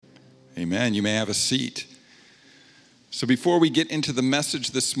Amen. You may have a seat. So before we get into the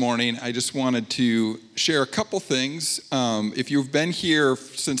message this morning, I just wanted to share a couple things. If you've been here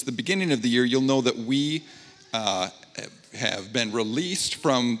since the beginning of the year, you'll know that we have been released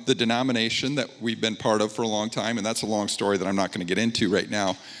from the denomination that we've been part of for a long time, and that's a long story that I'm not going to get into right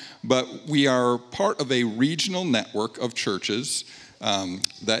now. But we are part of a regional network of churches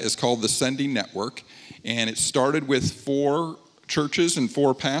that is called the Sending Network, and it started with 4 churches and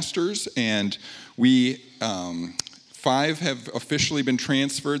 4 pastors, and we 5 have officially been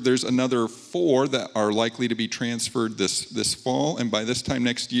transferred. There's another 4 that are likely to be transferred this fall, and by this time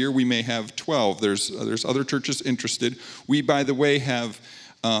next year, we may have 12. There's other churches interested. We, by the way, have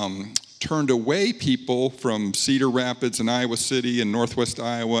turned away people from Cedar Rapids and Iowa City and Northwest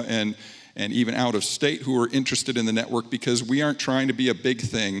Iowa and even out of state who are interested in the network because we aren't trying to be a big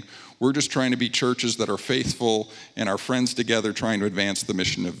thing. We're just trying to be churches that are faithful and are friends together trying to advance the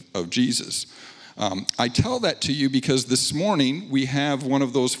mission of Jesus. I tell that to you because this morning we have one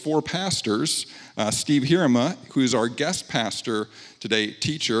of those 4 pastors, Steve Hirama, who's our guest pastor today,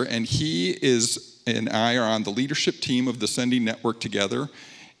 teacher, and he and I are on the leadership team of the Sending Network together,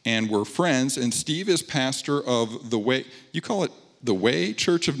 and we're friends, and Steve is pastor of The Way. You call it The Way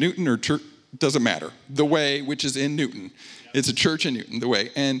Church of Newton or church? Doesn't matter. The Way, which is in Newton. It's a church in Newton, The Way.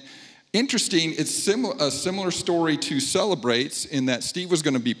 And interesting, it's a similar story to Celebrates in that Steve was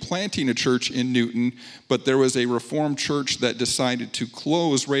going to be planting a church in Newton, but there was a Reformed church that decided to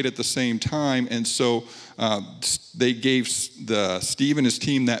close right at the same time, and so they gave Steve and his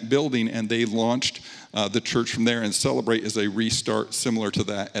team that building, and they launched the church from there, and Celebrate is a restart similar to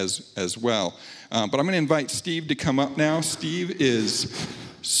that as well. But I'm going to invite Steve to come up now. Steve is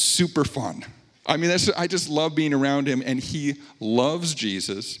super fun. I mean, I just love being around him, and he loves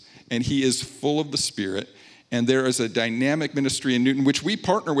Jesus, and he is full of the Spirit, and there is a dynamic ministry in Newton, which we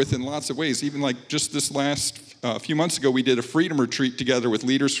partner with in lots of ways. Even like just this last few months ago, we did a freedom retreat together with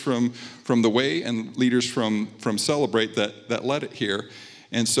leaders from The Way and leaders from Celebrate that led it here.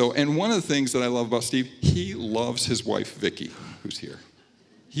 And one of the things that I love about Steve, he loves his wife, Vicki, who's here.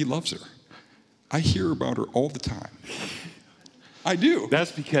 He loves her. I hear about her all the time. I do.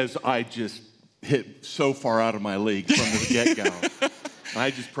 That's because I just hit so far out of my league from the get-go. I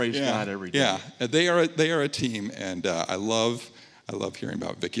just praise God every day. Yeah, they are a team, and I love hearing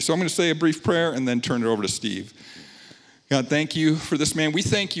about Vicki. So I'm going to say a brief prayer and then turn it over to Steve. God, thank you for this man. We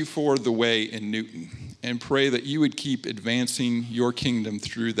thank you for The Way in Newton and pray that you would keep advancing your kingdom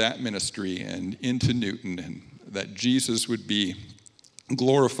through that ministry and into Newton, and that Jesus would be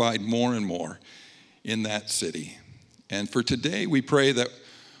glorified more and more in that city. And for today, we pray that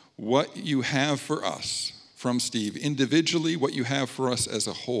what you have for us from Steve, individually, what you have for us as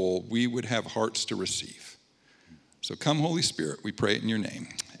a whole, we would have hearts to receive. So come, Holy Spirit, we pray it in your name.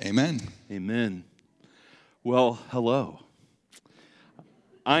 Amen. Amen. Well, hello.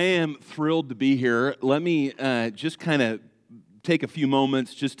 I am thrilled to be here. Let me just kind of take a few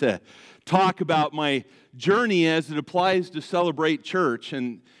moments just to talk about my journey as it applies to Celebrate Church.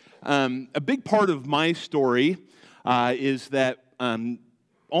 And a big part of my story is that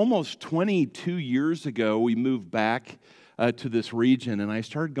almost 22 years ago, we moved back to this region, and I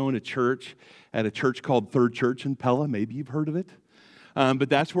started going to church at a church called Third Church in Pella. Maybe you've heard of it. But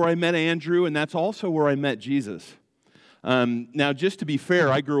that's where I met Andrew, and that's also where I met Jesus. Now, just to be fair,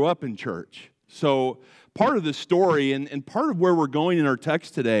 I grew up in church. So part of the story and part of where we're going in our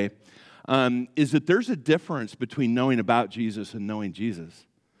text today is that there's a difference between knowing about Jesus and knowing Jesus.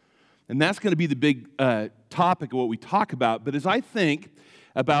 And that's going to be the big topic of what we talk about. But as I think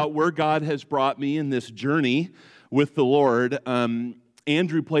about where God has brought me in this journey with the Lord,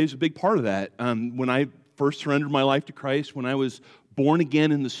 Andrew plays a big part of that. When I first surrendered my life to Christ, when I was born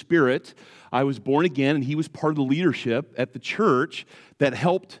again in the Spirit, I was born again, and he was part of the leadership at the church that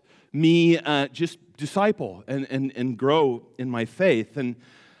helped me just disciple and grow in my faith. And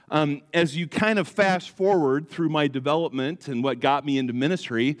as you kind of fast forward through my development and what got me into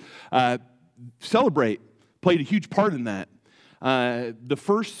ministry, Celebrate played a huge part in that. The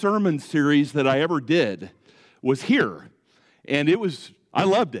first sermon series that I ever did was here, and I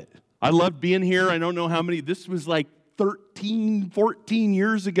loved it. I loved being here. I don't know how many, this was like 13, 14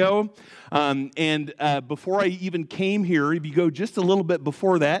 years ago, and before I even came here, if you go just a little bit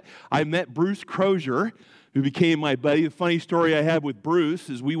before that, I met Bruce Crozier, who became my buddy. The funny story I had with Bruce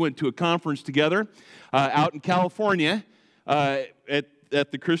is we went to a conference together out in California at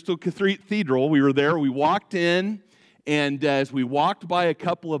the Crystal Cathedral. We were there. We walked in, and as we walked by a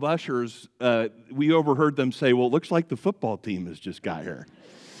couple of ushers, we overheard them say, "Well, it looks like the football team has just got here."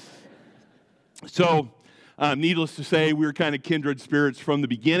 So Needless to say, we were kind of kindred spirits from the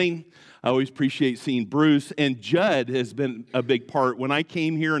beginning. I always appreciate seeing Bruce. And Judd has been a big part. When I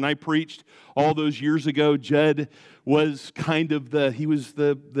came here and I preached all those years ago, Judd was kind of the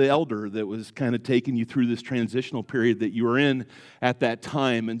elder that was kind of taking you through this transitional period that you were in at that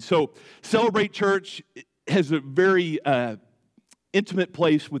time. And so Celebrate Church has a very intimate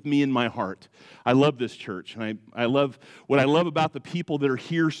place with me in my heart. I love this church, and what I love about the people that are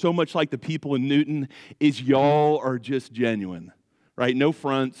here, so much like the people in Newton, is y'all are just genuine, right? No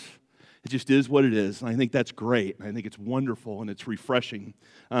fronts. It just is what it is, and I think that's great. I think it's wonderful, and it's refreshing.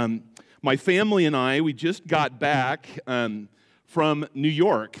 My family and I, we just got back from New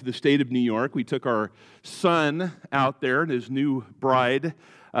York, the state of New York. We took our son out there and his new bride.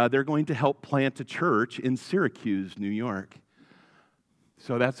 They're going to help plant a church in Syracuse, New York.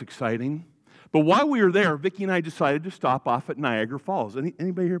 So that's exciting. But while we were there, Vicki and I decided to stop off at Niagara Falls.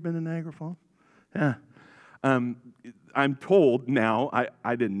 Anybody here been to Niagara Falls? Yeah. I'm told now,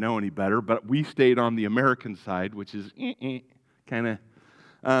 I didn't know any better, but we stayed on the American side, which is kind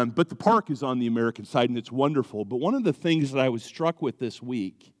of, but the park is on the American side, and it's wonderful. But one of the things that I was struck with this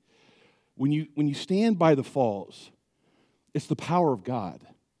week, when you stand by the falls, it's the power of God.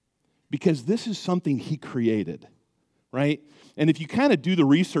 Because this is something He created, right? And if you kind of do the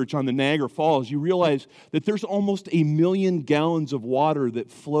research on the Niagara Falls, you realize that there's almost 1 million gallons of water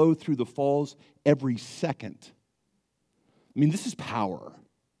that flow through the falls every second. I mean, this is power.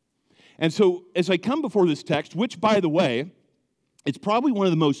 And so as I come before this text, which, by the way, it's probably one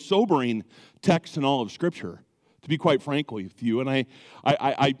of the most sobering texts in all of Scripture, to be quite frank with you. And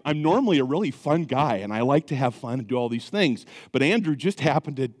I'm normally a really fun guy, and I like to have fun and do all these things. But Andrew just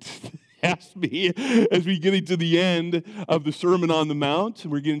happened to ask me as we get to the end of the Sermon on the Mount,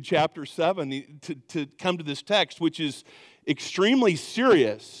 and we're getting chapter 7, to come to this text, which is extremely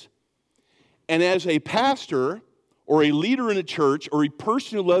serious. And as a pastor or a leader in a church or a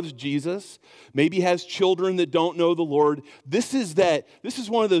person who loves Jesus, maybe has children that don't know the Lord, this is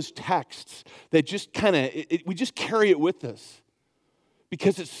one of those texts that just kind of, we just carry it with us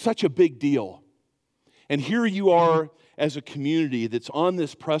because it's such a big deal. And here you are as a community that's on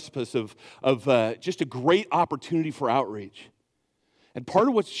this precipice of just a great opportunity for outreach. And part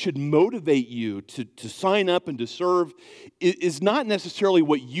of what should motivate you to sign up and to serve is not necessarily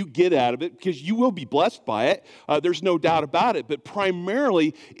what you get out of it, because you will be blessed by it. There's no doubt about it. But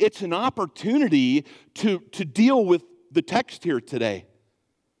primarily, it's an opportunity to deal with the text here today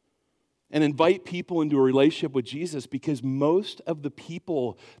and invite people into a relationship with Jesus, because most of the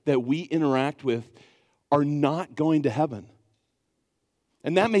people that we interact with are not going to heaven.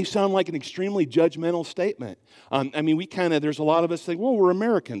 And that may sound like an extremely judgmental statement. There's a lot of us think, well, we're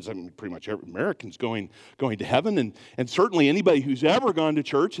Americans. I mean, pretty much every American's going to heaven. And certainly anybody who's ever gone to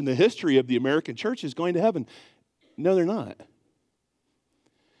church in the history of the American church is going to heaven. No, they're not.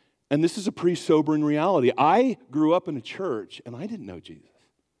 And this is a pretty sobering reality. I grew up in a church, and I didn't know Jesus.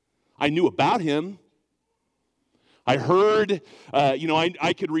 I knew about Him. I heard,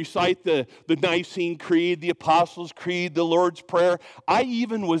 I could recite the Nicene Creed, the Apostles' Creed, the Lord's Prayer. I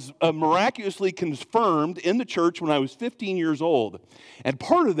even was miraculously confirmed in the church when I was 15 years old. And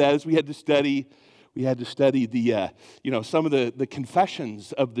part of that is we had to study the, some of the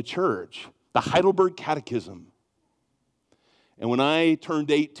confessions of the church, the Heidelberg Catechism. And when I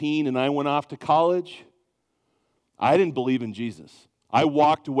turned 18 and I went off to college, I didn't believe in Jesus. I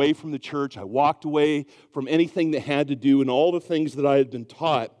walked away from the church. I walked away from anything that had to do and all the things that I had been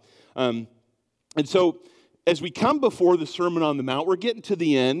taught. And so as we come before the Sermon on the Mount, we're getting to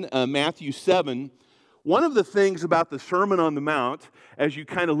the end, Matthew 7. One of the things about the Sermon on the Mount, as you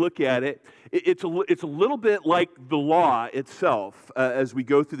kind of look at it, it's a little bit like the law itself. As we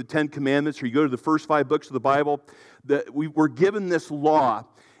go through the Ten Commandments, or you go to the first 5 books of the Bible, we're given this law.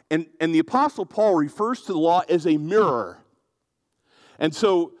 And the Apostle Paul refers to the law as a mirror. And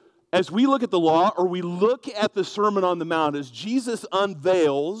so, as we look at the law, or we look at the Sermon on the Mount, as Jesus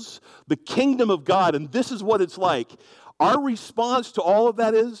unveils the kingdom of God, and this is what it's like, our response to all of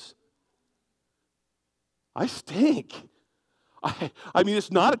that is, I stink. I mean,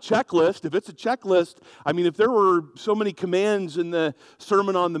 it's not a checklist. If it's a checklist, if there were so many commands in the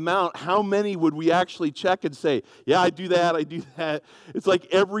Sermon on the Mount, how many would we actually check and say, yeah, I do that, I do that? It's like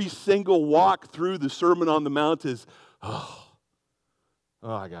every single walk through the Sermon on the Mount is,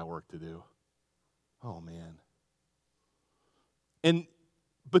 I got work to do. Oh, man.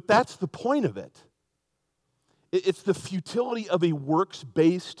 But that's the point of it. It's the futility of a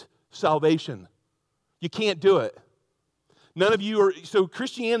works-based salvation. You can't do it. None of you are, so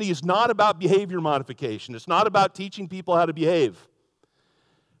Christianity is not about behavior modification. It's not about teaching people how to behave.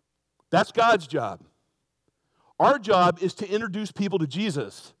 That's God's job. Our job is to introduce people to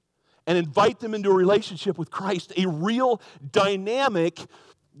Jesus and invite them into a relationship with Christ, a real, dynamic,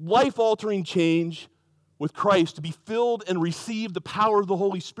 life-altering change with Christ, to be filled and receive the power of the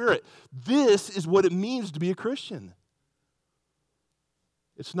Holy Spirit. This is what it means to be a Christian.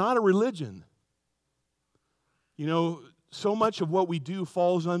 It's not a religion. You know, so much of what we do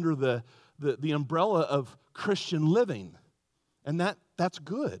falls under the umbrella of Christian living, and that's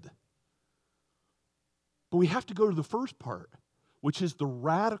good. But we have to go to the first part, which is the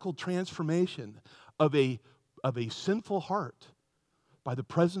radical transformation of a sinful heart by the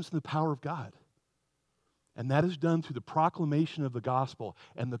presence and the power of God. And that is done through the proclamation of the gospel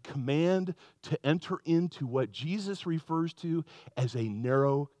and the command to enter into what Jesus refers to as a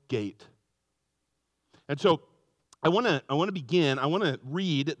narrow gate. And so I want to begin. I want to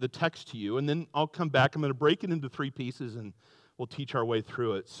read the text to you, and then I'll come back. I'm going to break it into three pieces, and we'll teach our way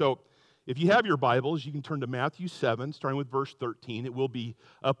through it. So if you have your Bibles, you can turn to Matthew 7, starting with verse 13. It will be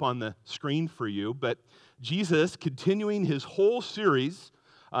up on the screen for you. But Jesus, continuing his whole series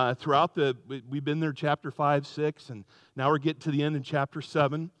throughout we've been there chapter 5, 6, and now we're getting to the end in chapter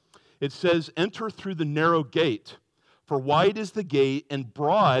 7. It says, "Enter through the narrow gate, for wide is the gate, and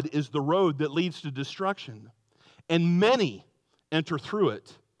broad is the road that leads to destruction. And many enter through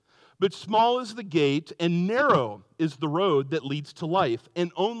it. But small is the gate, and narrow is the road that leads to life,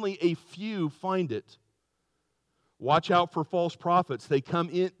 and only a few find it. Watch out for false prophets. They come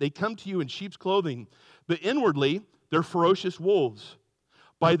to you in sheep's clothing, but inwardly they're ferocious wolves.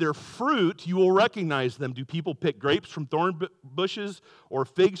 By their fruit you will recognize them. Do people pick grapes from thorn bushes or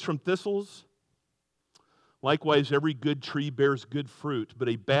figs from thistles? Likewise, every good tree bears good fruit, but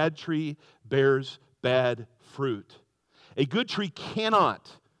a bad tree bears bad fruit. A good tree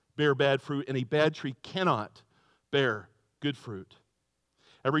cannot bear bad fruit, and a bad tree cannot bear good fruit.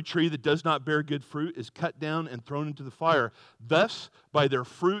 Every tree that does not bear good fruit is cut down and thrown into the fire. Thus, by their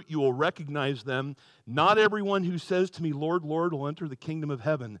fruit you will recognize them. Not everyone who says to me, 'Lord, Lord,' will enter the kingdom of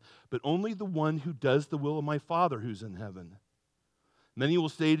heaven, but only the one who does the will of my Father who's in heaven. Many will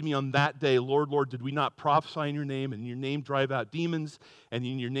say to me on that day, 'Lord, Lord, did we not prophesy in your name, and in your name drive out demons, and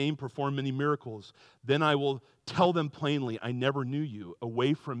in your name perform many miracles?' Then I will tell them plainly, 'I never knew you.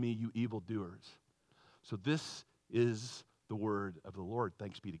 Away from me, you evildoers.'" So this is the word of the Lord.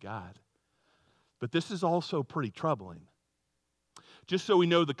 Thanks be to God. But this is also pretty troubling. Just so we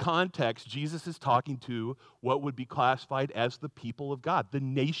know the context, Jesus is talking to what would be classified as the people of God, the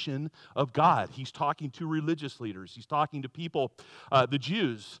nation of God. He's talking to religious leaders. He's talking to people, the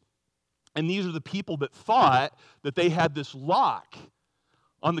Jews. And these are the people that thought that they had this lock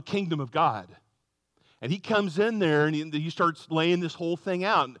on the kingdom of God. And he comes in there and he starts laying this whole thing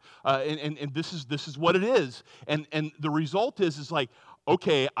out. And this is what it is. And the result is like,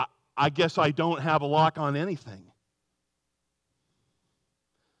 okay, I guess I don't have a lock on anything.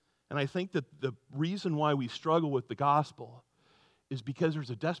 And I think that the reason why we struggle with the gospel is because there's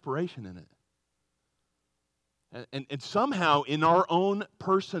a desperation in it. And somehow in our own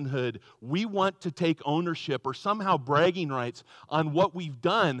personhood, we want to take ownership or somehow bragging rights on what we've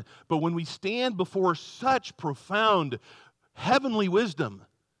done. But when we stand before such profound heavenly wisdom,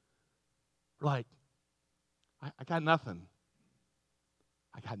 we're like, I got nothing.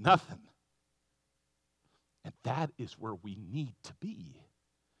 I got nothing. And that is where we need to be.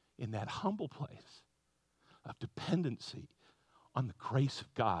 In that humble place of dependency on the grace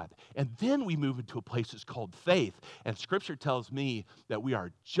of God. And then we move into a place that's called faith. And Scripture tells me that we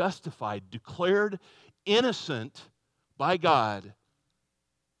are justified, declared innocent by God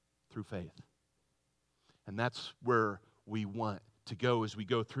through faith. And that's where we want to go as we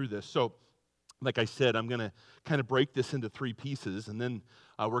go through this. So, like I said, I'm going to kind of break this into three pieces, and then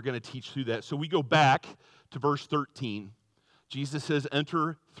we're going to teach through that. So we go back to verse 13. Jesus says,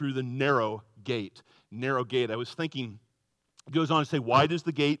 "Enter through the narrow gate." Narrow gate. I was thinking, it goes on to say, "Wide is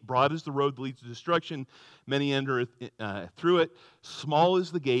the gate, broad is the road that leads to destruction. Many enter through it. Small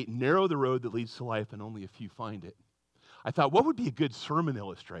is the gate, narrow the road that leads to life, and only a few find it." I thought, what would be a good sermon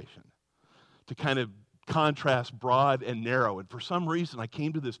illustration to kind of contrast broad and narrow? And for some reason, I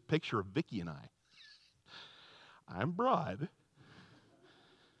came to this picture of Vicki and I. I'm broad.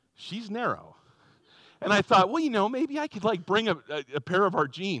 She's narrow. And I thought, well, maybe I could bring a pair of our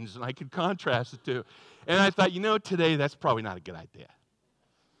jeans and I could contrast the two. And I thought, today that's probably not a good idea.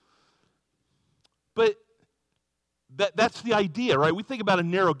 But that's the idea, right? We think about a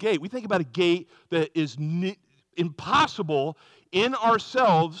narrow gate. We think about a gate that is impossible in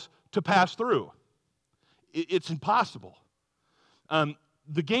ourselves to pass through. It's impossible.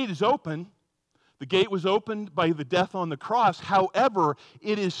 The gate is open. The gate was opened by the death on the cross. However,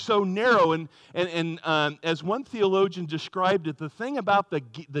 it is so narrow. And as one theologian described it, the thing about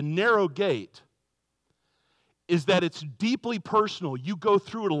the narrow gate is that it's deeply personal. You go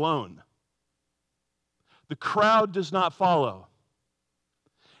through it alone. The crowd does not follow.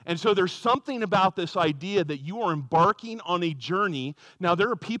 And so there's something about this idea that you are embarking on a journey. Now, there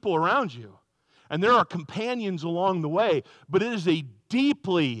are people around you, and there are companions along the way, but it is a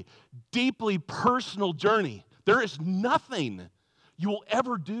deeply, deeply personal journey. There is nothing you will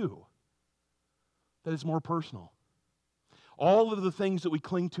ever do that is more personal. All of the things that we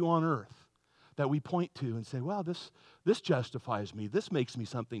cling to on earth, that we point to and say, well, this justifies me, this makes me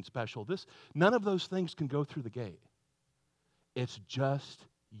something special, none of those things can go through the gate. It's just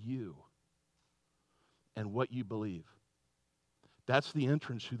you and what you believe. That's the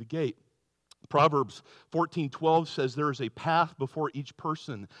entrance through the gate. Proverbs 14:12 says there is a path before each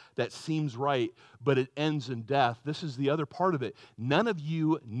person that seems right, but it ends in death. This is the other part of it. None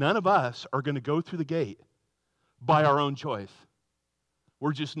of us are going to go through the gate by our own choice.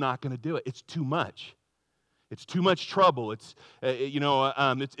 We're just not going to do it. It's too much. It's too much trouble. It's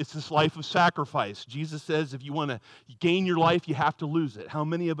this life of sacrifice. Jesus says if you want to gain your life, you have to lose it. How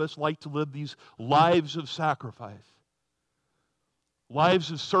many of us like to live these lives of sacrifice?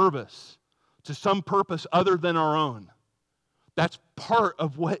 Lives of service to some purpose other than our own. That's part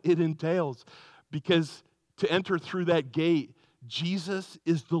of what it entails, because to enter through that gate, Jesus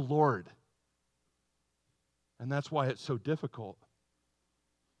is the Lord. And that's why it's so difficult.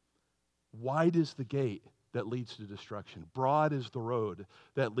 Wide is the gate that leads to destruction. Broad is the road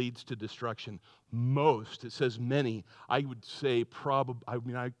that leads to destruction. Most, it says many, I would say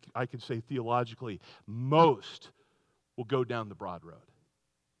I could say theologically, most will go down the broad road.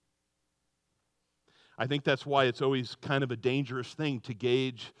 I think that's why it's always kind of a dangerous thing to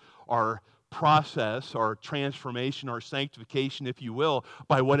gauge our process, our transformation, our sanctification, if you will,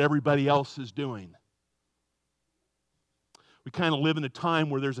 by what everybody else is doing. We kind of live in a time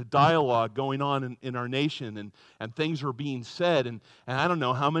where there's a dialogue going on in our nation, and things are being said, and I don't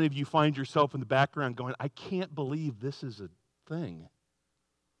know how many of you find yourself in the background going, I can't believe this is a thing.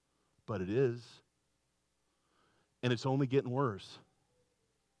 But it is. And it's only getting worse.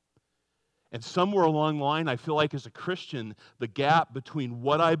 And somewhere along the line, I feel like as a Christian, the gap between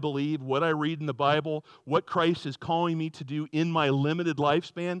what I believe, what I read in the Bible, what Christ is calling me to do in my limited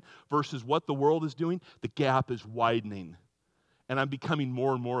lifespan versus what the world is doing, the gap is widening. And I'm becoming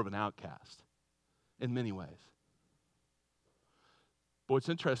more and more of an outcast in many ways. But what's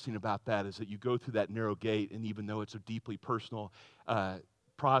interesting about that is that you go through that narrow gate, and even though it's a deeply personal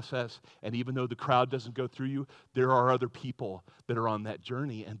process, and even though the crowd doesn't go through you, there are other people that are on that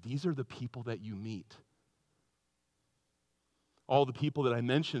journey, and these are the people that you meet. All the people that I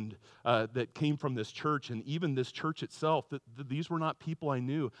mentioned that came from this church, and even this church itself, these were not people I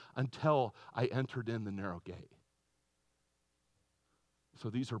knew until I entered in the narrow gate. So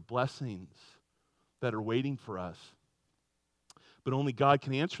these are blessings that are waiting for us. But only God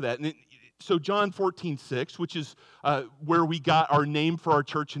can answer that. So John 14:6, which is where we got our name for our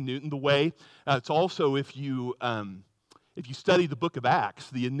church in Newton, The Way. It's also, if you study the book of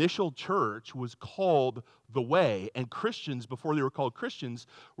Acts, the initial church was called The Way, and Christians, before they were called Christians,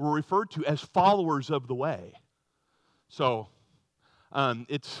 were referred to as followers of the Way. So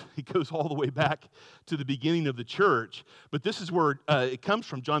it goes all the way back to the beginning of the church. But this is where it comes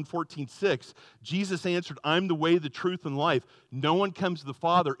from, John 14:6. Jesus answered, I'm the way, the truth, and life. No one comes to the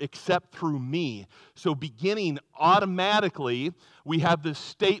Father except through me. So beginning automatically, we have this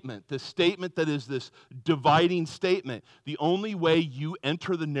statement that is this dividing statement. The only way you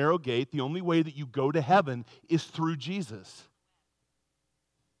enter the narrow gate, the only way that you go to heaven is through Jesus.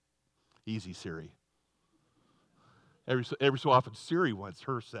 Easy, Siri. Every so often, Siri wants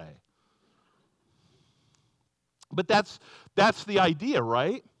her say. But that's the idea,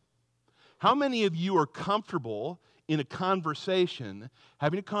 right? How many of you are comfortable in a conversation,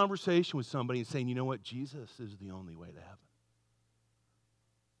 having a conversation with somebody and saying, you know what, Jesus is the only way to heaven?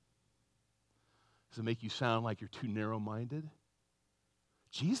 Does it make you sound like you're too narrow-minded?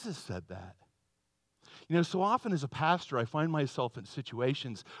 Jesus said that. You know, so often as a pastor, I find myself in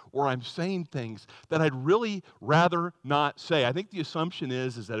situations where I'm saying things that I'd really rather not say. I think the assumption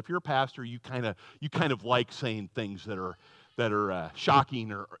is that if you're a pastor, you kind of like saying things that are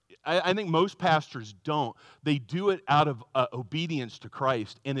shocking. Or I think most pastors don't. They do it out of obedience to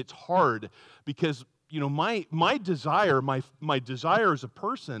Christ, and it's hard because my desire as a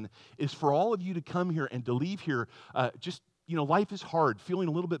person is for all of you to come here and to leave here. Life is hard, feeling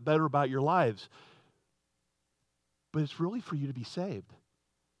a little bit better about your lives. But it's really for you to be saved.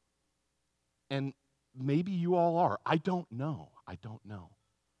 And maybe you all are. I don't know.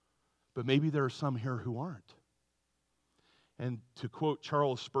 But maybe there are some here who aren't. And to quote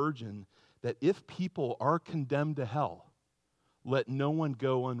Charles Spurgeon, that if people are condemned to hell, let no one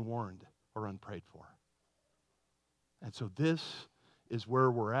go unwarned or unprayed for. And so this is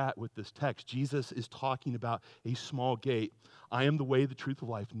where we're at with this text. Jesus is talking about a small gate. I am the way, the truth, of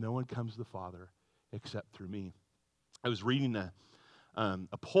life. No one comes to the Father except through me. I was reading a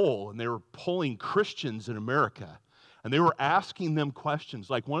poll, and they were polling Christians in America. And they were asking them questions.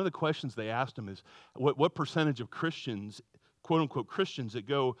 Like one of the questions they asked them is, what percentage of Christians, quote-unquote Christians that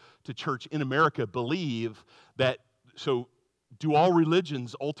go to church in America believe that, so do all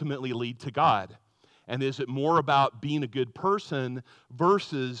religions ultimately lead to God? And is it more about being a good person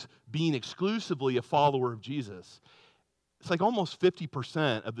versus being exclusively a follower of Jesus? It's like almost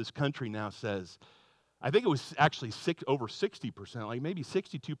 50% of this country now says, I think it was actually over 60%, like maybe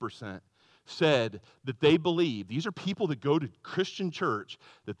 62%, said that they believe, these are people that go to Christian church,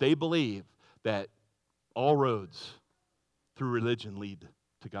 that they believe that all roads through religion lead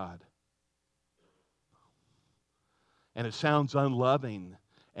to God. And it sounds unloving,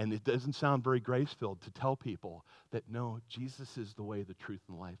 and it doesn't sound very grace-filled to tell people that no, Jesus is the way, the truth,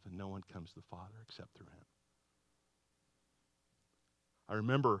 and life, and no one comes to the Father except through him. I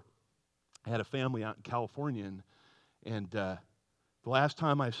remember I had a family out in California, and the last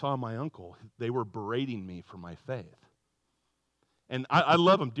time I saw my uncle, they were berating me for my faith. And I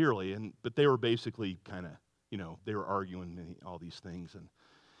love them dearly, but they were basically kind of, they were arguing me, all these things. And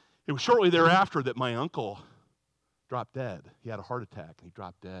it was shortly thereafter that my uncle dropped dead. He had a heart attack, and he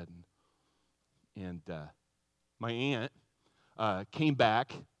dropped dead. And my aunt came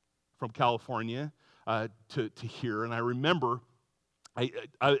back from California to here, and I remember,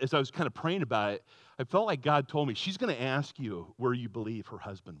 as I was kind of praying about it, I felt like God told me, she's going to ask you where you believe her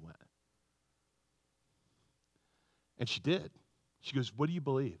husband went. And she did. She goes, what do you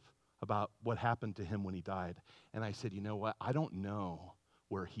believe about what happened to him when he died? And I said, you know what? I don't know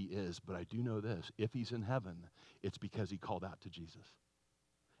where he is, but I do know this. If he's in heaven, it's because he called out to Jesus.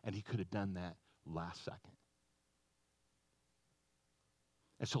 And he could have done that last second.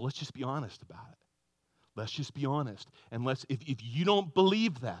 And so let's just be honest about it. Let's just be honest. And if you don't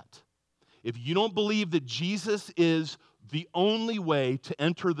believe that, if you don't believe that Jesus is the only way to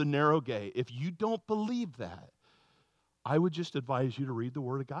enter the narrow gate, if you don't believe that, I would just advise you to read the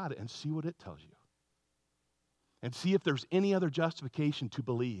Word of God and see what it tells you. And see if there's any other justification to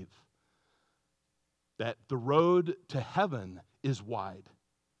believe that the road to heaven is wide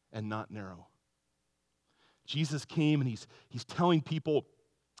and not narrow. Jesus came and he's telling people,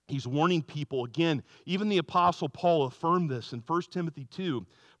 he's warning people. Again, even the Apostle Paul affirmed this in 1 Timothy 2,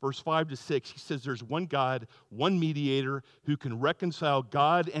 verse 5 to 6. He says there's one God, one mediator who can reconcile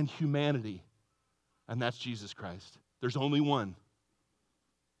God and humanity, and that's Jesus Christ. There's only one.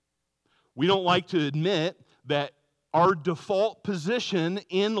 We don't like to admit that our default position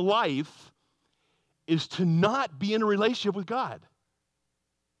in life is to not be in a relationship with God.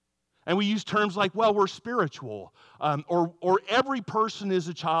 And we use terms like, well, we're spiritual, or every person is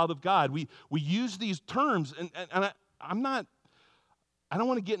a child of God. We use these terms, and I don't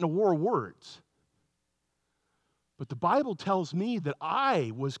want to get in a war of words. But the Bible tells me that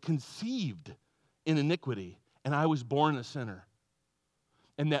I was conceived in iniquity, and I was born a sinner.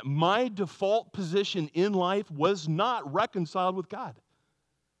 And that my default position in life was not reconciled with God.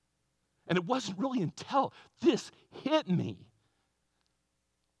 And it wasn't really until this hit me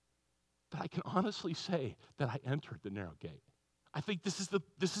that I can honestly say that I entered the narrow gate. I think this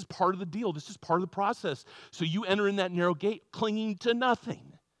is part of the deal. This is part of the process. So you enter in that narrow gate clinging to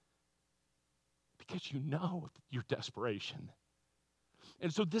nothing because you know your desperation.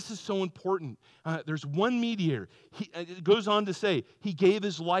 And so this is so important. There's one mediator. It goes on to say, he gave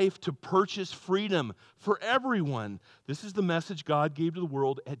his life to purchase freedom for everyone. This is the message God gave to the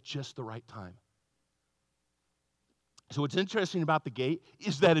world at just the right time. So what's interesting about the gate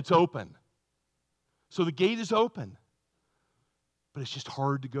is that it's open. So the gate is open, but it's just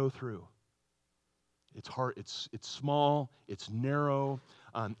hard to go through. It's hard, it's small, it's narrow,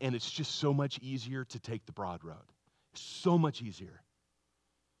 and it's just so much easier to take the broad road. So much easier.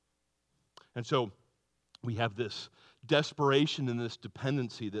 And so we have this desperation and this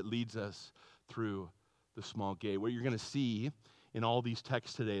dependency that leads us through the small gate. What you're going to see in all these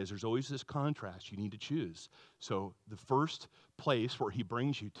texts today is there's always this contrast you need to choose. So the first place where he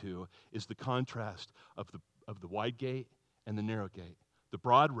brings you to is the contrast of the wide gate and the narrow gate, the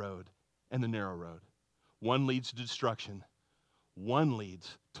broad road and the narrow road. One leads to destruction, one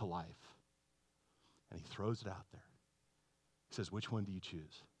leads to life. And he throws it out there. He says, which one do you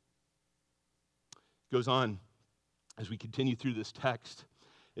choose? Goes on, as we continue through this text,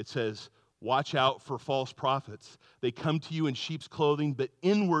 it says, watch out for false prophets. They come to you in sheep's clothing, but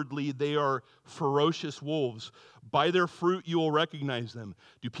inwardly they are ferocious wolves. By their fruit you will recognize them.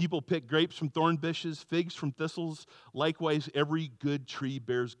 Do people pick grapes from thorn bushes, figs from thistles? Likewise, every good tree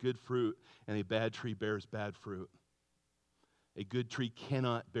bears good fruit, and a bad tree bears bad fruit. A good tree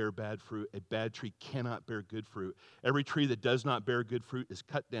cannot bear bad fruit. A bad tree cannot bear good fruit. Every tree that does not bear good fruit is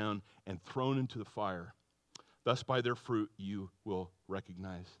cut down and thrown into the fire. Thus, by their fruit, you will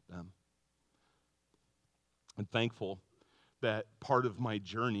recognize them. I'm thankful that part of my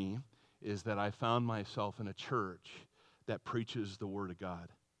journey is that I found myself in a church that preaches the Word of God.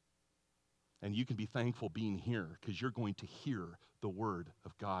 And you can be thankful being here because you're going to hear the Word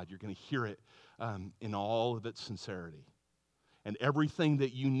of God. You're going to hear it in all of its sincerity. And everything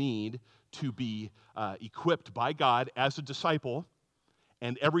that you need to be equipped by God as a disciple,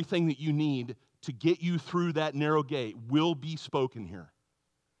 and everything that you need to get you through that narrow gate will be spoken here.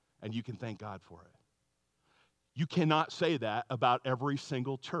 And you can thank God for it. You cannot say that about every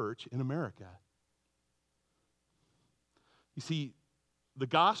single church in America. You see, the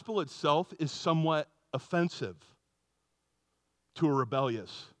gospel itself is somewhat offensive to a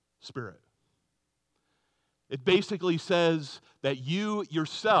rebellious spirit. It basically says that you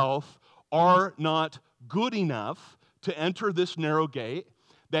yourself are not good enough to enter this narrow gate,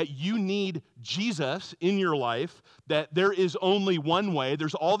 that you need Jesus in your life, that there is only one way.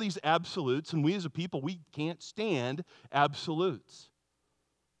 There's all these absolutes, and we as a people, we can't stand absolutes.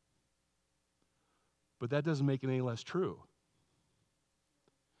 But that doesn't make it any less true.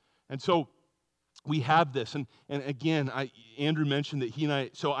 And so we have this, and again, Andrew mentioned that he and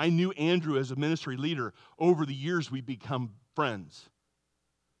I knew Andrew as a ministry leader. Over the years, we've become friends.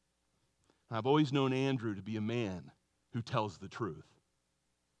 I've always known Andrew to be a man who tells the truth.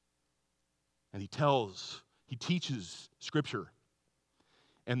 And he teaches Scripture.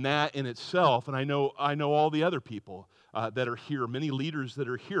 And that in itself, and I know all the other people that are here, many leaders that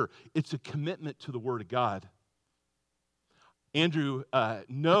are here, it's a commitment to the Word of God. Andrew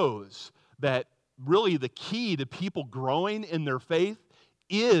knows that really the key to people growing in their faith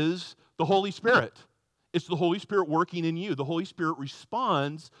is the Holy Spirit. It's the Holy Spirit working in you. The Holy Spirit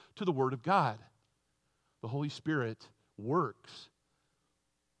responds to the Word of God. The Holy Spirit works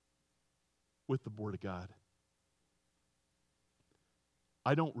with the Word of God.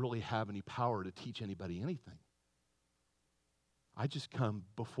 I don't really have any power to teach anybody anything. I just come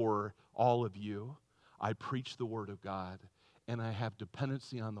before all of you. I preach the Word of God, and I have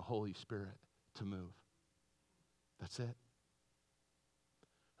dependency on the Holy Spirit to move. That's it.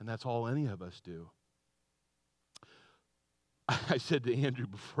 And that's all any of us do. I said to Andrew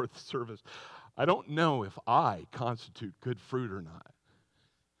before the service, I don't know if I constitute good fruit or not.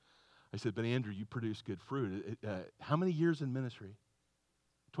 I said, but Andrew, you produce good fruit. How many years in ministry?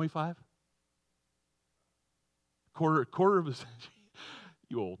 25? Quarter of a century?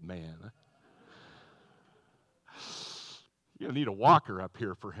 You old man. You're going to need a walker up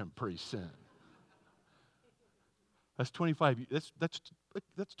here for him pretty soon. That's 25.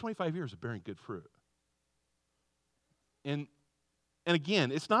 That's 25 years of bearing good fruit. And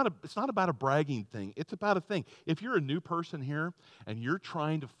again, it's not about a bragging thing. It's about a thing. If you're a new person here and you're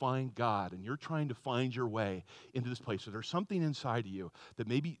trying to find God and you're trying to find your way into this place, so there's something inside of you that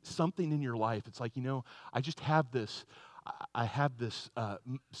maybe something in your life, it's like, I just have this,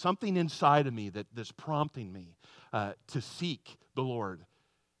 something inside of me that's prompting me to seek the Lord.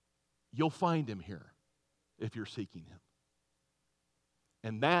 You'll find Him here if you're seeking Him.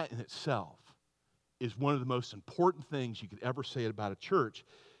 And that in itself is one of the most important things you could ever say about a church.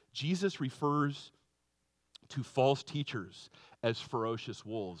 Jesus refers to false teachers as ferocious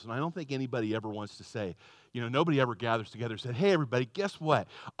wolves. And I don't think anybody ever wants to say, nobody ever gathers together and said, hey, everybody, guess what?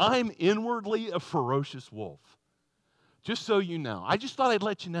 I'm inwardly a ferocious wolf. Just so you know. I just thought I'd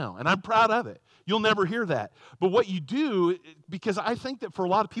let you know, and I'm proud of it. You'll never hear that. But what you do, because I think that for a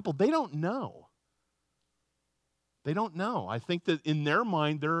lot of people, they don't know. They don't know. I think that in their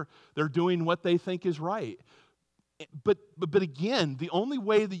mind, they're doing what they think is right. But again, the only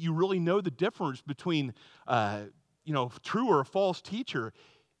way that you really know the difference between true or a false teacher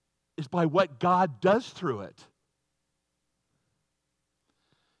is by what God does through it.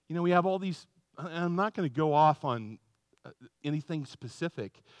 We have all these. I'm not going to go off on anything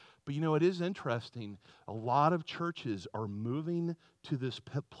specific, but it is interesting. A lot of churches are moving to this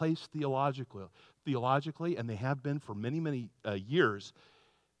place theologically, and they have been for many, many years,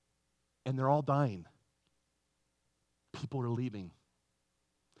 and they're all dying. People are leaving.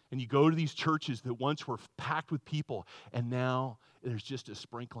 And you go to these churches that once were packed with people, and now there's just a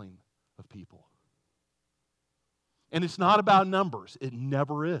sprinkling of people. And it's not about numbers. It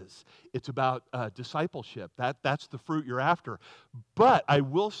never is. It's about discipleship. That's the fruit you're after. But I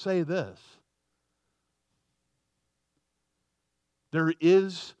will say this. There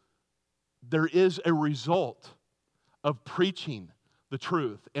is a result of preaching the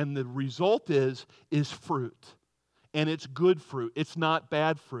truth. And the result is fruit. And it's good fruit. It's not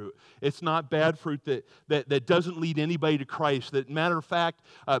bad fruit. It's not bad fruit that doesn't lead anybody to Christ. That, matter of fact,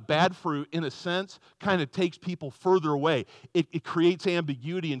 bad fruit, in a sense, kind of takes people further away. It creates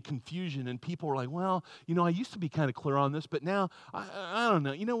ambiguity and confusion, and people are like, well, I used to be kind of clear on this, but now, I don't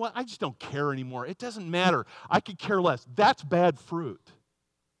know. You know what? I just don't care anymore. It doesn't matter. I could care less. That's bad fruit.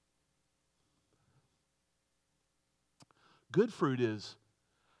 Good fruit is,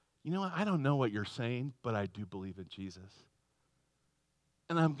 I don't know what you're saying, but I do believe in Jesus.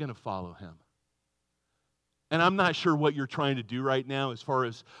 And I'm going to follow him. And I'm not sure what you're trying to do right now as far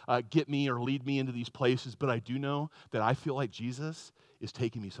as get me or lead me into these places, but I do know that I feel like Jesus is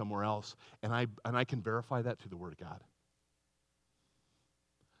taking me somewhere else, and I can verify that through the Word of God.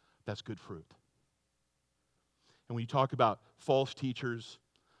 That's good fruit. And when you talk about false teachers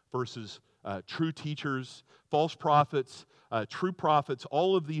versus true teachers, false prophets, true prophets,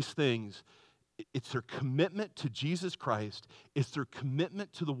 all of these things, it's their commitment to Jesus Christ, it's their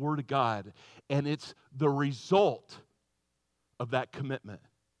commitment to the Word of God, and it's the result of that commitment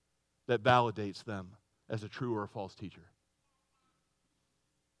that validates them as a true or a false teacher.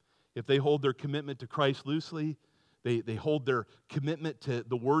 If they hold their commitment to Christ loosely, they hold their commitment to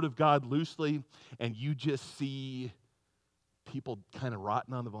the Word of God loosely, and you just see people kind of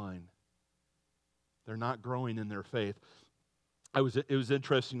rotting on the vine. They're not growing in their faith. It was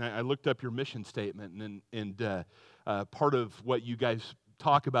interesting. I looked up your mission statement, and part of what you guys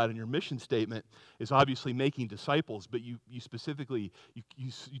talk about in your mission statement is obviously making disciples. But you specifically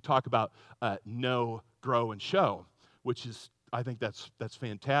you talk about know, grow, and show, which is, I think that's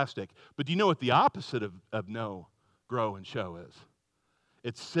fantastic. But do you know what the opposite of know, grow, and show is?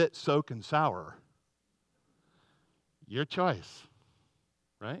 It's sit, soak, and sour. Your choice,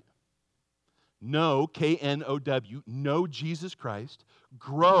 right? Know, K-N-O-W, know Jesus Christ,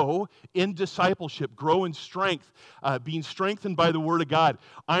 grow in discipleship, grow in strength, being strengthened by the Word of God.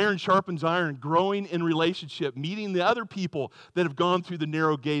 Iron sharpens iron, growing in relationship, meeting the other people that have gone through the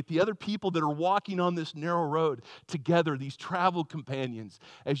narrow gate, the other people that are walking on this narrow road together, these travel companions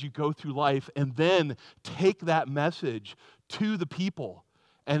as you go through life, and then take that message to the people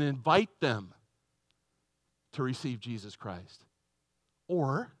and invite them to receive Jesus Christ.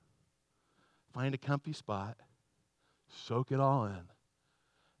 Or find a comfy spot, soak it all in,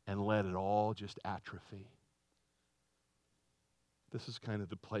 and let it all just atrophy. This is kind of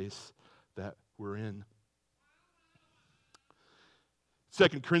the place that we're in.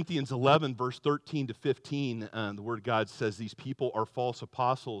 2 Corinthians 11, verse 13 to 15, the Word of God says, these people are false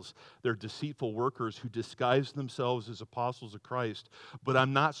apostles. They're deceitful workers who disguise themselves as apostles of Christ. But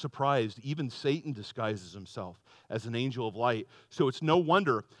I'm not surprised. Even Satan disguises himself as an angel of light. So it's no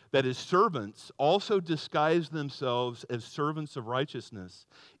wonder that his servants also disguise themselves as servants of righteousness.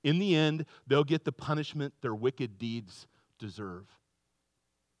 In the end, they'll get the punishment their wicked deeds deserve.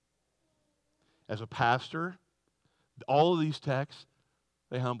 As a pastor, all of these texts,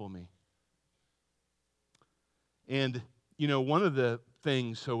 they humble me. And, one of the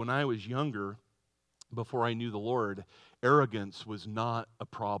things, so when I was younger, before I knew the Lord, arrogance was not a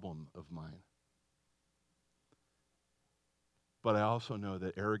problem of mine. But I also know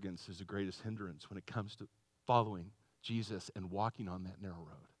that arrogance is the greatest hindrance when it comes to following Jesus and walking on that narrow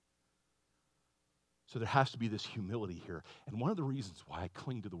road. So there has to be this humility here. And one of the reasons why I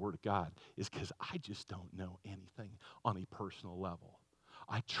cling to the Word of God is because I just don't know anything on a personal level.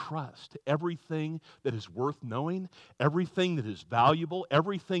 I trust everything that is worth knowing, everything that is valuable,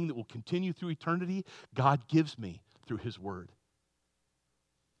 everything that will continue through eternity, God gives me through His Word.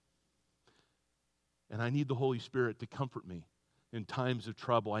 And I need the Holy Spirit to comfort me in times of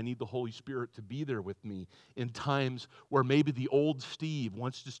trouble. I need the Holy Spirit to be there with me in times where maybe the old Steve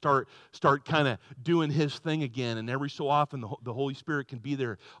wants to start kind of doing his thing again. And every so often the Holy Spirit can be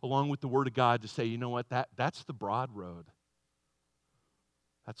there along with the Word of God to say, you know what, that's the broad road.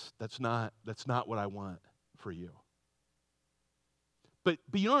 That's not what I want for you. But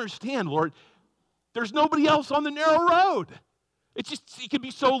you don't understand, Lord, there's nobody else on the narrow road. It can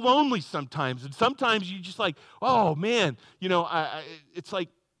be so lonely sometimes. And sometimes you just like, oh man, it's like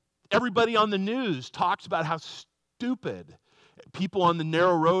everybody on the news talks about how stupid people on the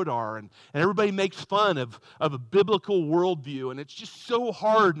narrow road are, and everybody makes fun of a biblical worldview, and it's just so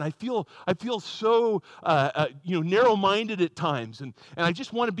hard, and I feel so narrow-minded at times, and I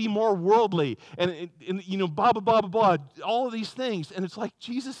just want to be more worldly, and blah, blah, blah, blah, blah, all of these things, and it's like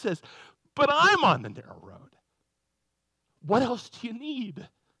Jesus says, but I'm on the narrow road. What else do you need?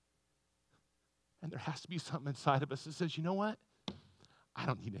 And there has to be something inside of us that says, you know what? I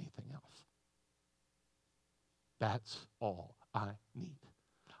don't need anything else. That's all I need.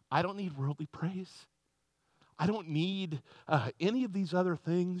 I don't need worldly praise. I don't need any of these other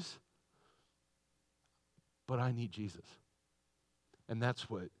things. But I need Jesus. And that's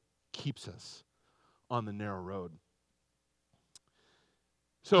what keeps us on the narrow road.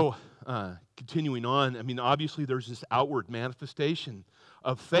 So, continuing on, obviously there's this outward manifestation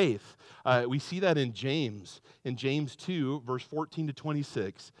of faith. We see that in James 2, verse 14 to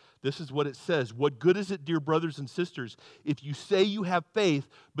 26. This is what it says. What good is it, dear brothers and sisters, if you say you have faith,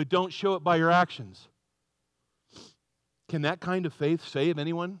 but don't show it by your actions? Can that kind of faith save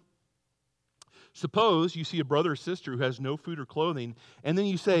anyone? Suppose you see a brother or sister who has no food or clothing, and then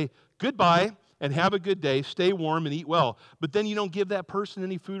you say, goodbye, and have a good day, stay warm and eat well. But then you don't give that person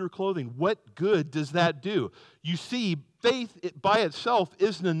any food or clothing. What good does that do? You see, faith by itself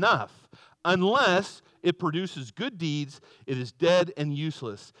isn't enough. Unless it produces good deeds, it is dead and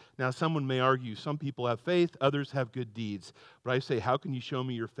useless. Now, someone may argue, some people have faith, others have good deeds. But I say, how can you show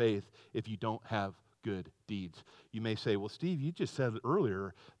me your faith if you don't have good deeds? You may say, well, Steve, you just said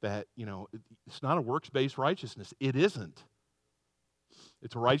earlier that, it's not a works-based righteousness. It isn't.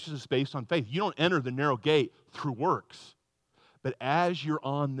 It's a righteousness based on faith. You don't enter the narrow gate through works. But as you're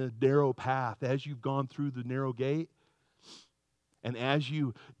on the narrow path, as you've gone through the narrow gate, and as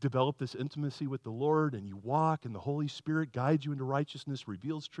you develop this intimacy with the Lord and you walk and the Holy Spirit guides you into righteousness,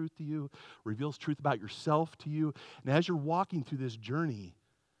 reveals truth to you, reveals truth about yourself to you, and as you're walking through this journey,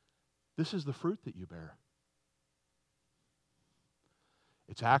 this is the fruit that you bear.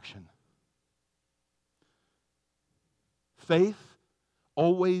 It's action. Faith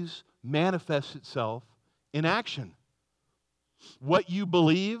always manifests itself in action. What you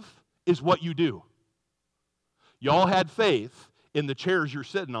believe is what you do. Y'all had faith in the chairs you're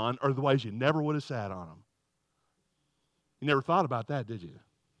sitting on, or otherwise you never would have sat on them. You never thought about that, did you?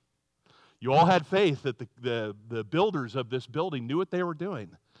 You all had faith that the builders of this building knew what they were doing,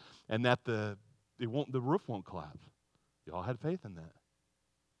 and that the roof won't collapse. You all had faith in that.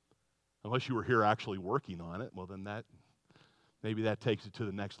 Unless you were here actually working on it, well then maybe that takes it to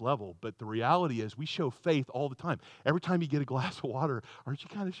the next level. But the reality is we show faith all the time. Every time you get a glass of water, aren't you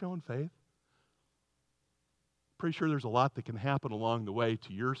kind of showing faith? Pretty sure there's a lot that can happen along the way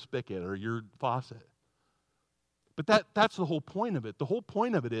to your spigot or your faucet. But that's the whole point of it. The whole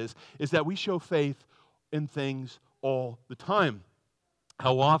point of it is that we show faith in things all the time.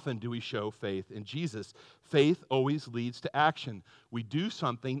 How often do we show faith in Jesus? Faith always leads to action. We do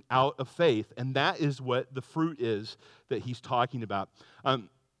something out of faith, and that is what the fruit is that he's talking about.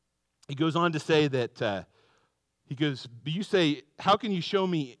 He goes on to say that, but you say, how can you show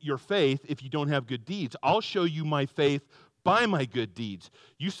me your faith if you don't have good deeds? I'll show you my faith by my good deeds.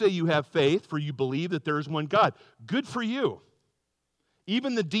 You say you have faith, for you believe that there is one God. Good for you.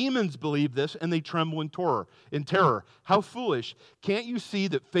 Even the demons believe this, and they tremble in terror. How foolish. Can't you see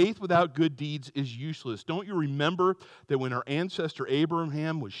that faith without good deeds is useless? Don't you remember that when our ancestor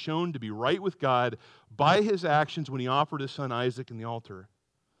Abraham was shown to be right with God by his actions when he offered his son Isaac in the altar?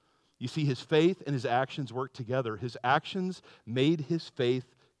 You see, his faith and his actions worked together. His actions made his faith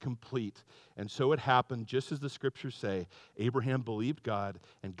complete. And so it happened, just as the scriptures say, Abraham believed God,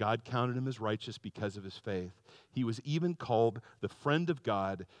 and God counted him as righteous because of his faith. He was even called the friend of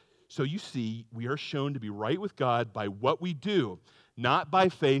God. So you see, we are shown to be right with God by what we do, not by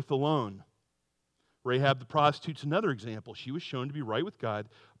faith alone. Rahab the prostitute's another example. She was shown to be right with God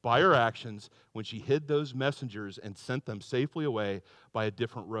by her actions when she hid those messengers and sent them safely away by a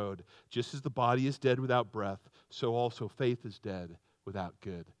different road. Just as the body is dead without breath, so also faith is dead without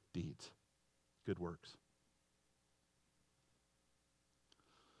good deeds, good works.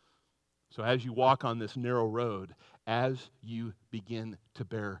 So as you walk on this narrow road, as you begin to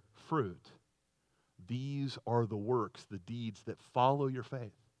bear fruit, these are the works, the deeds that follow your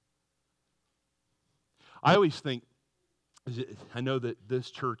faith. I always think, I know that this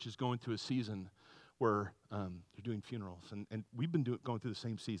church is going through a season where they're doing funerals, and we've been going through the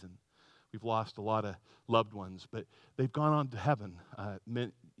same season. We've lost a lot of loved ones, but they've gone on to heaven.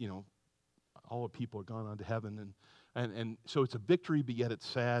 All the people have gone on to heaven, and so it's a victory, but yet it's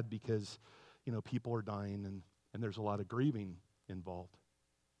sad because, people are dying, and there's a lot of grieving involved.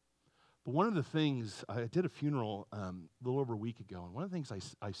 But But one of the things, I did a funeral a little over a week ago, and one of the things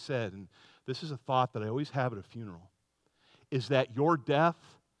I said, and this is a thought that I always have at a funeral, is that your death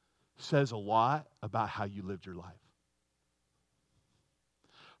says a lot about how you lived your life.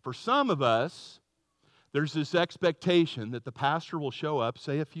 For some of us, there's this expectation that the pastor will show up,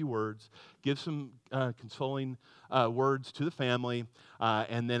 say a few words, give some consoling words to the family,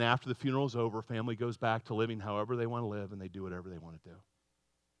 and then after the funeral is over, family goes back to living however they want to live, and they do whatever they want to do.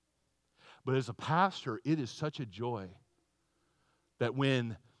 But as a pastor, it is such a joy that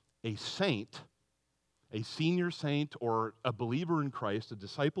when a saint, a senior saint or a believer in Christ, a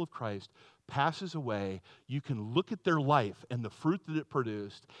disciple of Christ, passes away, you can look at their life and the fruit that it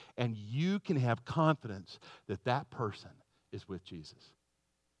produced, and you can have confidence that that person is with Jesus.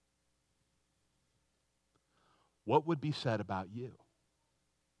 What would be said about you?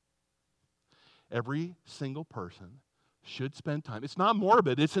 Every single person should spend time. It's not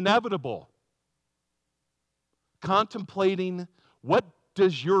morbid, it's inevitable. Contemplating, what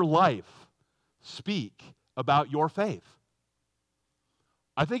does your life speak about your faith?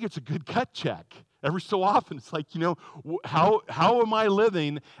 I think it's a good gut check. Every so often, it's like, how am I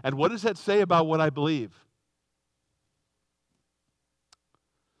living, and what does that say about what I believe?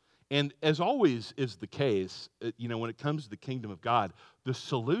 And as always is the case, when it comes to the kingdom of God, the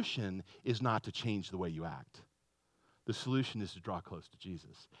solution is not to change the way you act. The solution is to draw close to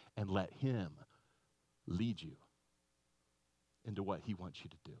Jesus and let Him lead you into what He wants you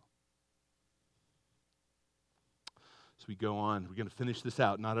to do. So we go on. We're going to finish this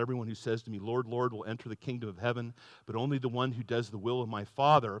out. Not everyone who says to me, Lord, Lord, will enter the kingdom of heaven, but only the one who does the will of my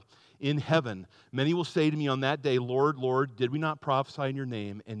Father in heaven. Many will say to me on that day, Lord, Lord, did we not prophesy in your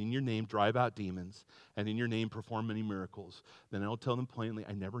name, and in your name drive out demons, and in your name perform many miracles? Then I will tell them plainly,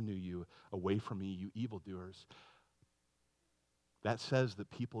 I never knew you. Away from me, you evildoers. That says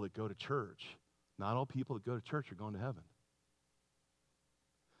that people that go to church, not all people that go to church are going to heaven.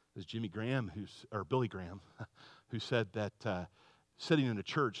 There's Billy Graham, who said that sitting in a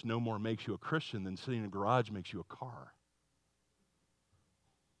church no more makes you a Christian than sitting in a garage makes you a car.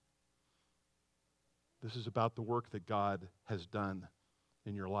 This is about the work that God has done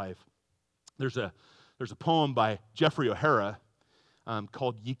in your life. There's a poem by Jeffrey O'Hara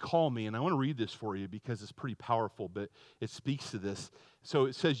called Ye Call Me, and I want to read this for you because it's pretty powerful, but it speaks to this. So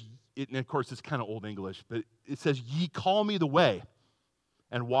it says, and of course it's kind of Old English, but it says, Ye call me the way,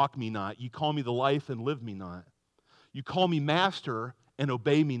 and walk me not. You call me the life, and live me not. You call me master, and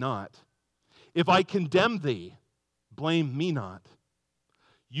obey me not. If I condemn thee, blame me not.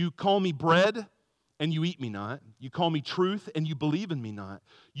 You call me bread, and you eat me not. You call me truth, and you believe in me not.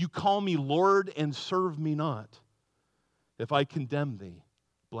 You call me Lord, and serve me not. If I condemn thee,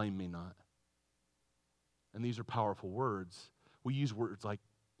 blame me not. And these are powerful words. We use words like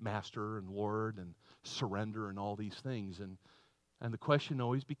master and Lord and surrender and all these things. And the question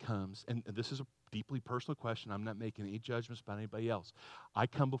always becomes, and this is a deeply personal question, I'm not making any judgments about anybody else. I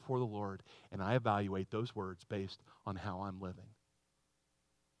come before the Lord and I evaluate those words based on how I'm living.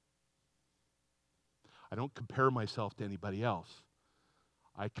 I don't compare myself to anybody else.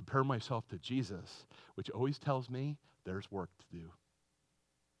 I compare myself to Jesus, which always tells me there's work to do.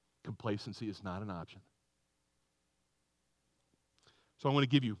 Complacency is not an option. So I want to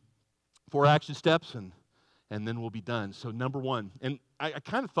give you 4 action steps and then we'll be done. So number 1, and I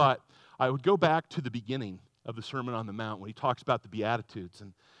kind of thought I would go back to the beginning of the Sermon on the Mount when he talks about the Beatitudes.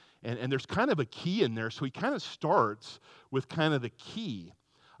 And there's kind of a key in there. So he kind of starts with kind of the key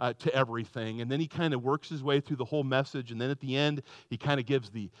to everything. And then he kind of works his way through the whole message. And then at the end, he kind of gives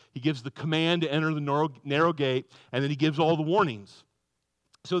the command to enter the narrow gate. And then he gives all the warnings.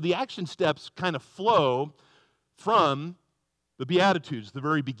 So the action steps kind of flow from the Beatitudes, the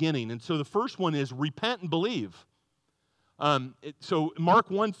very beginning. And so the first one is repent and believe. So Mark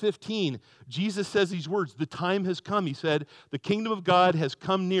 1:15, Jesus says these words, the time has come. He said, the kingdom of God has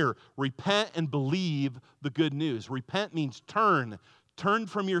come near. Repent and believe the good news. Repent means turn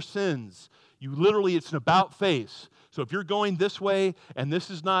from your sins. It's an about face. So if you're going this way and this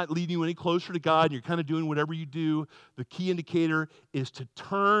is not leading you any closer to God and you're kind of doing whatever you do, the key indicator is to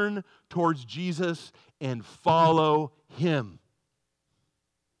turn towards Jesus and follow Him.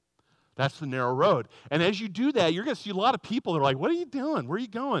 That's the narrow road. And as you do that, you're going to see a lot of people that are like, what are you doing? Where are you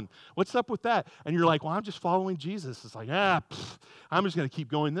going? What's up with that? And you're like, well, I'm just following Jesus. It's like, I'm just going to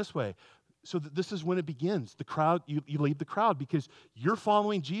keep going this way. So this is when it begins. The crowd, you leave the crowd because you're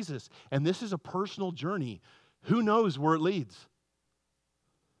following Jesus. And this is a personal journey. Who knows where it leads?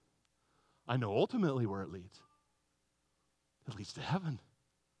 I know ultimately where it leads. It leads to heaven.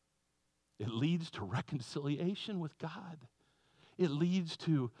 It leads to reconciliation with God. It leads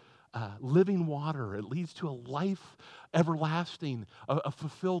to living water. It leads to a life everlasting, a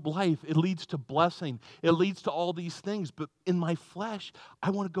fulfilled life. It leads to blessing. It leads to all these things. But in my flesh,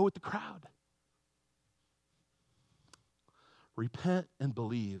 I want to go with the crowd. Repent and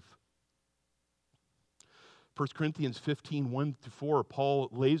believe. 1 Corinthians 15, 1-4, Paul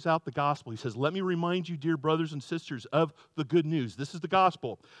lays out the gospel. He says, let me remind you, dear brothers and sisters, of the good news. This is the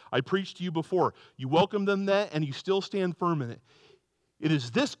gospel. I preached to you before. You welcomed them that, and you still stand firm in it. It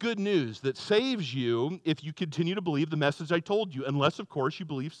is this good news that saves you if you continue to believe the message I told you, unless, of course, you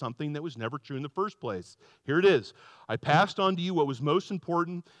believe something that was never true in the first place. Here it is. I passed on to you what was most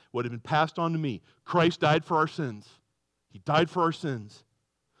important, what had been passed on to me. Christ died for our sins. He died for our sins.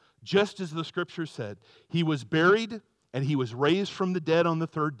 Just as the Scripture said, he was buried and he was raised from the dead on the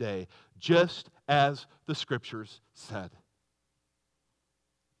third day, just as the Scriptures said.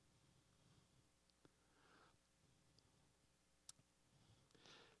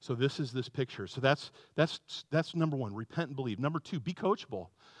 So this is this picture. So that's number one, repent and believe. Number two, be coachable.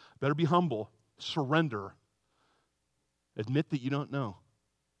 Better be humble. Surrender. Admit that you don't know.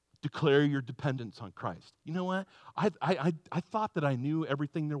 Declare your dependence on Christ. You know what? I thought that I knew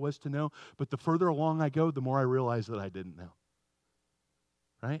everything there was to know, but the further along I go, the more I realize that I didn't know.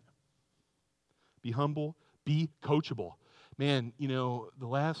 Right? Be humble. Be coachable. Man,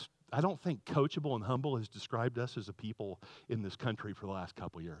 I don't think coachable and humble has described us as a people in this country for the last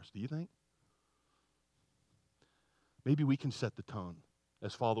couple years. Do you think? Maybe we can set the tone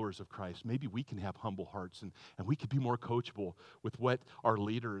as followers of Christ. Maybe we can have humble hearts and we could be more coachable with what our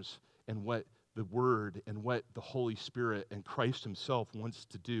leaders and what the Word and what the Holy Spirit and Christ Himself wants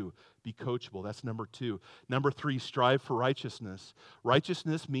to do. Be coachable. That's number two. Number three, strive for righteousness.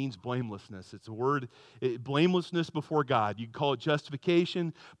 Righteousness means blamelessness. It's a word, blamelessness before God. You can call it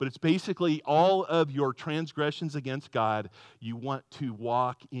justification, but it's basically all of your transgressions against God. You want to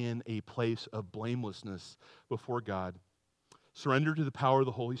walk in a place of blamelessness before God. Surrender to the power of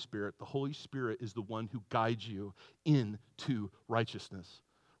the Holy Spirit. The Holy Spirit is the one who guides you into righteousness,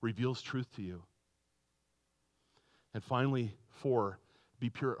 reveals truth to you. And finally, 4, be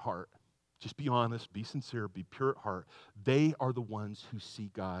pure at heart. Just be honest, be sincere, be pure at heart. They are the ones who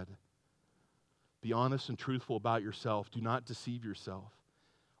see God. Be honest and truthful about yourself. Do not deceive yourself.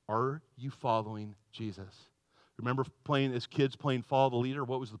 Are you following Jesus? Remember as kids playing follow the leader?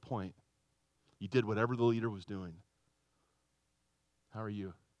 What was the point? You did whatever the leader was doing. How are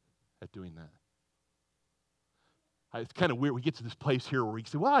you at doing that? It's kind of weird. We get to this place here where we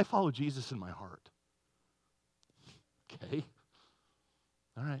say, well, I follow Jesus in my heart. Okay.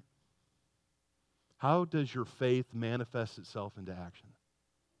 All right. How does your faith manifest itself into action?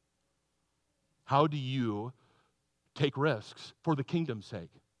 How do you take risks for the kingdom's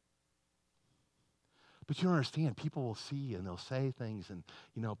sake? But you don't understand. People will see and they'll say things and,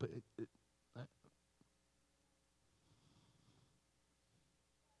 but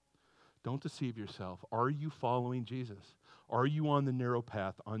don't deceive yourself. Are you following Jesus? Are you on the narrow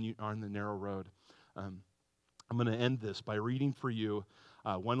path, on the narrow road? I'm going to end this by reading for you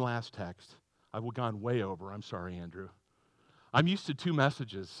one last text. I've gone way over. I'm sorry, Andrew. I'm used to 2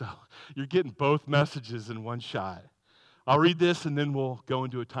 messages, so you're getting both messages in one shot. I'll read this, and then we'll go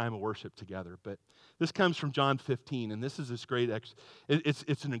into a time of worship together. But this comes from John 15, and this is this great,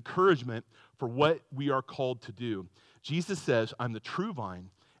 it's an encouragement for what we are called to do. Jesus says, I'm the true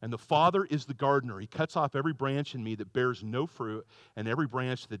vine, and the Father is the gardener. He cuts off every branch in me that bears no fruit, and every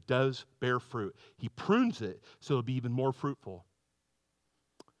branch that does bear fruit. He prunes it so it'll be even more fruitful.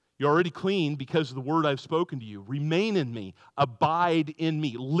 You're already clean because of the word I've spoken to you. Remain in me. Abide in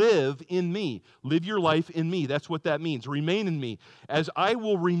me. Live in me. Live your life in me. That's what that means. Remain in me as I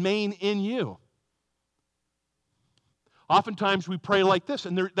will remain in you. Oftentimes we pray like this,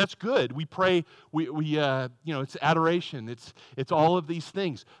 and that's good. We pray, it's adoration. It's all of these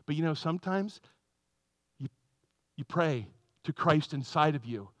things. But sometimes you pray to Christ inside of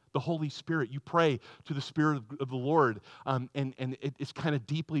you, the Holy Spirit. You pray to the Spirit of the Lord, and it's kind of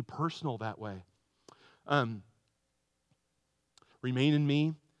deeply personal that way. Remain in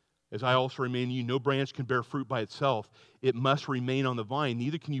me, as I also remain in you. No branch can bear fruit by itself. It must remain on the vine.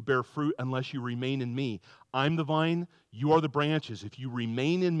 Neither can you bear fruit unless you remain in me. I'm the vine, you are the branches. If you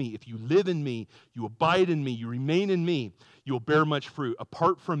remain in me, if you live in me, you abide in me, you remain in me, you will bear much fruit.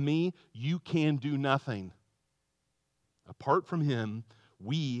 Apart from me, you can do nothing. Apart from him,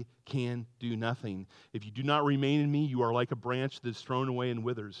 we can do nothing. If you do not remain in me, you are like a branch that is thrown away and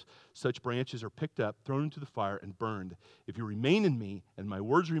withers. Such branches are picked up, thrown into the fire, and burned. If you remain in me, and my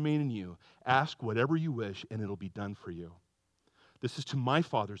words remain in you, ask whatever you wish, and it'll be done for you. This is to my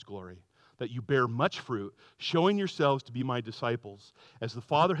Father's glory, that you bear much fruit, showing yourselves to be my disciples. As the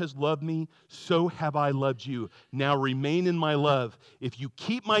Father has loved me, so have I loved you. Now remain in my love. If you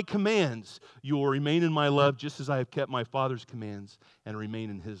keep my commands, you will remain in my love, just as I have kept my Father's commands and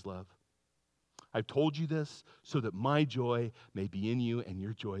remain in his love. I've told you this so that my joy may be in you and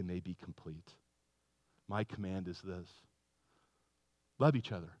your joy may be complete. My command is this: love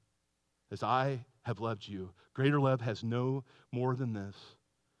each other as I have loved you. Greater love has no more than this,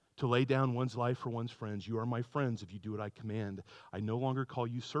 to lay down one's life for one's friends. You are my friends if you do what I command. I no longer call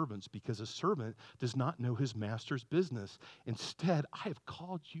you servants, because a servant does not know his master's business. Instead, I have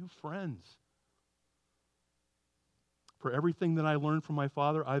called you friends. For everything that I learned from my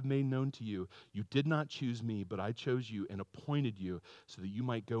Father, I've made known to you. You did not choose me, but I chose you and appointed you so that you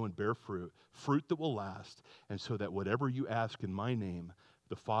might go and bear fruit, fruit that will last, and so that whatever you ask in my name,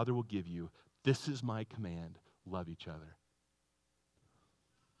 the Father will give you. This is my command: love each other.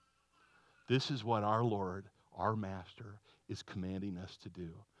 This is what our Lord, our Master, is commanding us to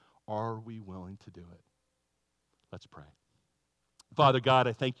do. Are we willing to do it? Let's pray. Father God,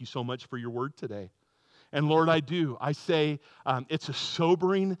 I thank you so much for your word today. And Lord, I say it's a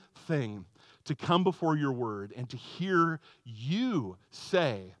sobering thing to come before your word and to hear you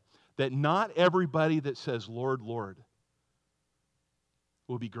say that not everybody that says, Lord, Lord,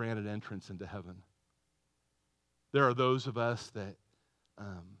 will be granted entrance into heaven. There are those of us that,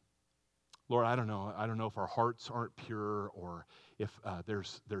 Lord, I don't know if our hearts aren't pure, or if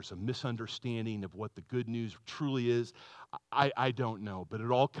there's a misunderstanding of what the good news truly is. I don't know, but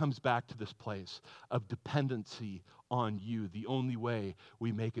it all comes back to this place of dependency on you. The only way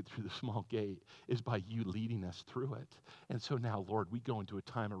we make it through the small gate is by you leading us through it. And so now, Lord, we go into a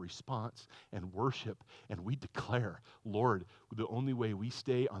time of response and worship, and we declare, Lord, the only way we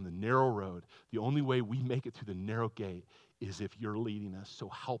stay on the narrow road, the only way we make it through the narrow gate is if you're leading us. So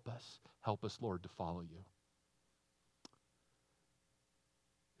help us, Lord, to follow you.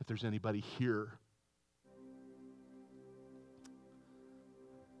 If there's anybody here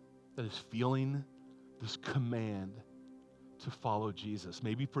that is feeling this command to follow Jesus,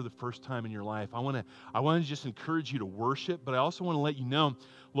 maybe for the first time in your life, I want to just encourage you to worship, but I also want to let you know,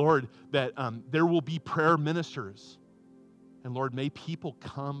 Lord, that there will be prayer ministers. And Lord, may people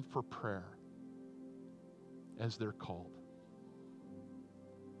come for prayer as they're called.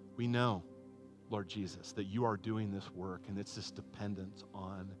 We know, Lord Jesus, that you are doing this work, and it's this dependence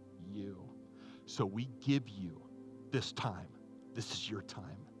on you. So we give you this time. This is your time.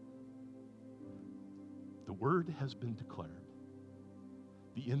 The word has been declared.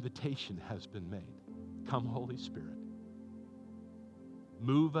 The invitation has been made. Come, Holy Spirit.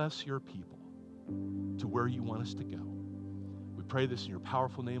 Move us, your people, to where you want us to go. We pray this in your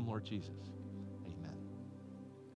powerful name, Lord Jesus.